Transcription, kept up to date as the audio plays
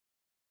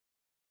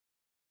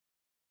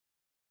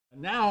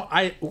Now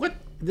what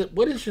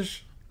is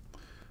this?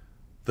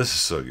 This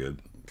is so good.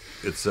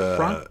 It's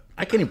I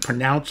can't even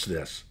pronounce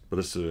this. But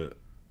it's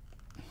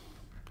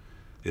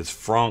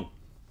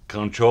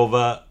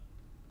Frankovka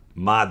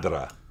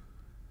Modra.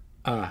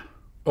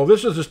 Oh,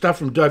 this is the stuff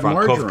from Doug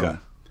Marjoram.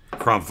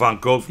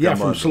 Frankovka. Yeah,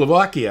 from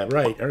Slovakia,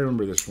 right? I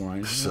remember this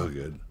wine. So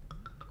good.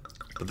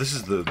 But this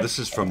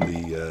is from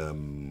the.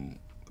 I'm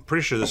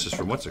pretty sure this is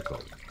from what's it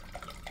called?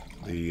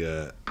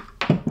 The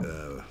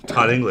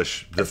Todd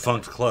English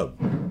defunct club.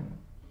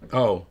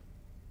 Oh,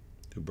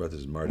 who brought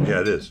this? Martin? Yeah,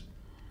 it is.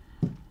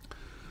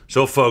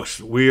 So, folks,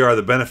 we are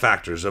the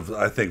benefactors of,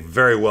 I think,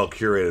 very well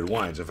curated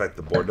wines. In fact,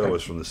 the Bordeaux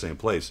is from the same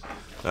place.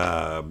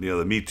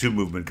 The Me Too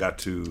movement got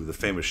to the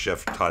famous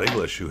chef Todd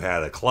English, who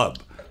had a club,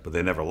 but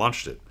they never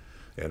launched it.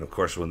 And of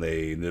course, when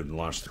they didn't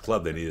launch the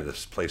club, they needed a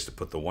place to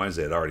put the wines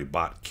they had already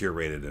bought,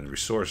 curated, and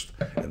resourced.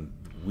 And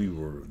we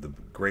were the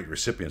great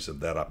recipients of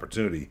that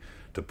opportunity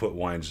to put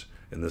wines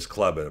in this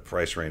club at a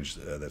price range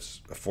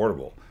that's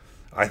affordable.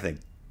 I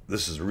think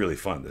this is really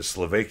fun. Is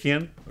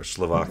Slovakian or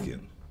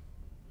Slovakian?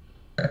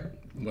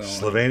 Well,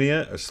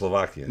 Slovenia or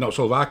Slovakia? No,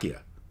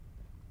 Slovakia.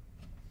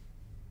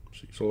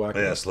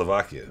 Slovakia. Yeah,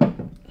 Slovakia.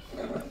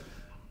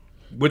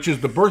 Which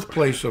is the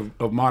birthplace of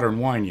modern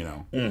wine, you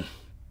know. Mm.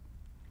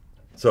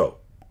 So.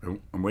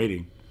 I'm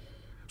waiting.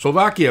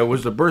 Slovakia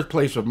was the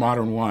birthplace of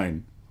modern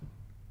wine.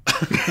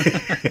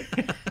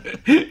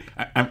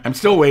 I'm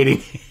still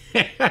waiting.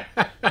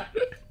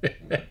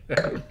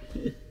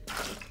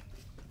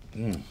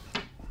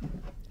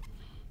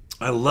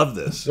 I love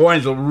this. The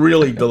wines are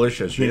really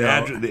delicious.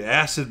 The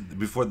acid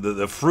before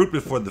the fruit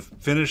before the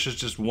finish is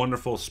just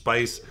wonderful.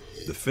 Spice.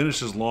 The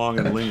finish is long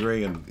and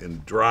lingering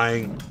and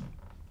drying.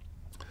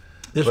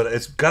 But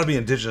it's got to be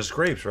indigenous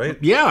grapes, right?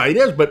 Yeah, it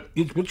is. But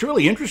what's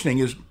really interesting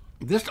is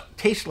this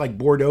tastes like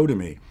Bordeaux to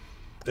me.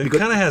 It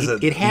kind of has a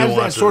it has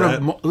that sort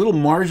of little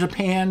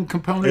marzipan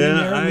component in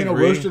there. I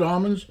agree. Roasted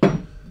almonds.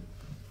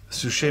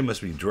 Souchet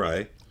must be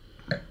dry.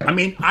 I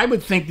mean, I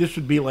would think this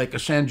would be like a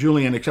San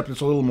Julian, except it's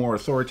a little more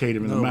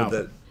authoritative in the mouth.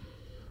 But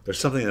there's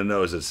something in the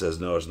nose that says,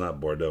 no, it's not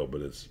Bordeaux,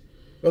 but it's...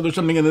 Well, there's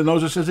something in the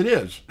nose that says it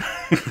is.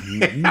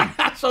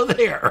 So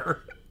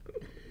there.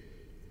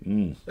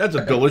 That's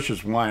a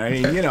delicious wine. I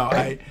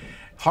mean,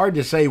 hard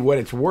to say what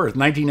it's worth.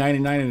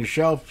 $19.99 on the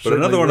shelf. But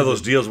another one of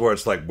those deals where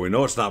it's like, we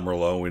know it's not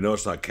Merlot, we know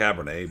it's not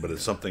Cabernet, but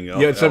it's something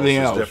else. Yeah, it's something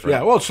else. Different.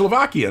 Yeah, well, it's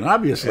Slovakian,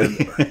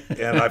 obviously.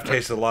 And I've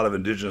tasted a lot of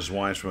indigenous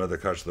wines from other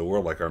parts of the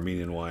world, like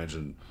Armenian wines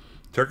and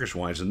Turkish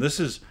wines, and this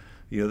is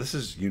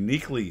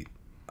uniquely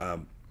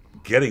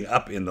getting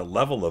up in the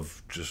level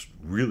of just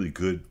really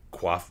good,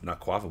 not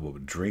quaffable,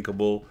 but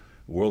drinkable,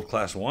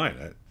 world-class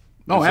wine.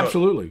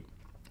 Absolutely.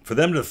 For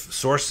them to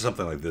source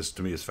something like this,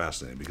 to me, is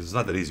fascinating, because it's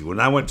not that easy. When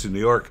I went to New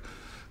York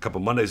a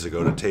couple Mondays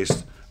ago to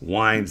taste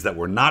wines that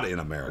were not in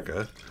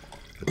America,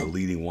 at the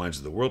leading wines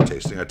of the world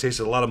tasting, I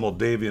tasted a lot of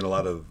Moldavian, a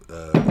lot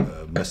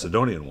of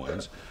Macedonian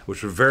wines,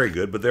 which were very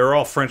good, but they were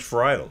all French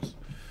varietals.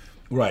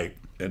 Right.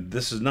 And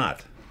this is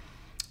not.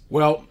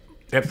 Well,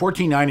 at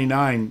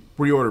 $14.99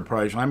 pre-order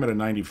price, I'm at a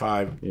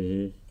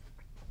 $95.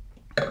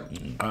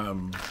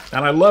 And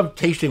I love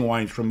tasting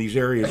wines from these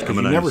areas because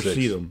you never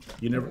see them.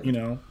 You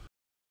never.